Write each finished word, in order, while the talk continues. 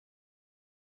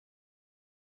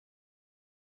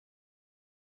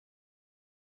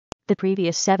The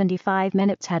previous 75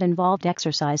 minutes had involved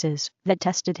exercises that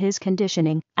tested his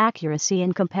conditioning, accuracy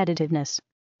and competitiveness.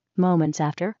 Moments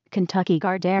after, Kentucky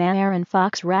guard De'Aaron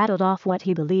Fox rattled off what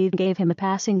he believed gave him a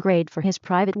passing grade for his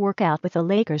private workout with the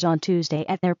Lakers on Tuesday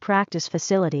at their practice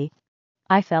facility.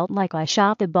 "I felt like I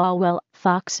shot the ball well,"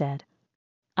 Fox said.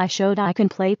 "I showed I can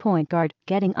play point guard,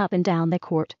 getting up and down the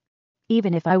court.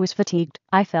 Even if I was fatigued,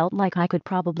 I felt like I could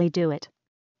probably do it."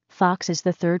 Fox is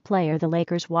the third player the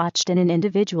Lakers watched in an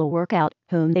individual workout,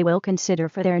 whom they will consider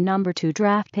for their number 2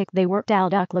 draft pick. They worked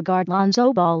out Oklahoma guard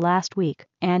Lonzo Ball last week,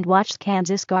 and watched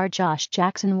Kansas guard Josh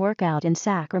Jackson work out in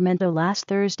Sacramento last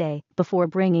Thursday, before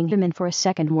bringing him in for a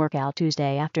second workout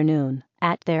Tuesday afternoon,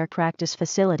 at their practice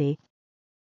facility.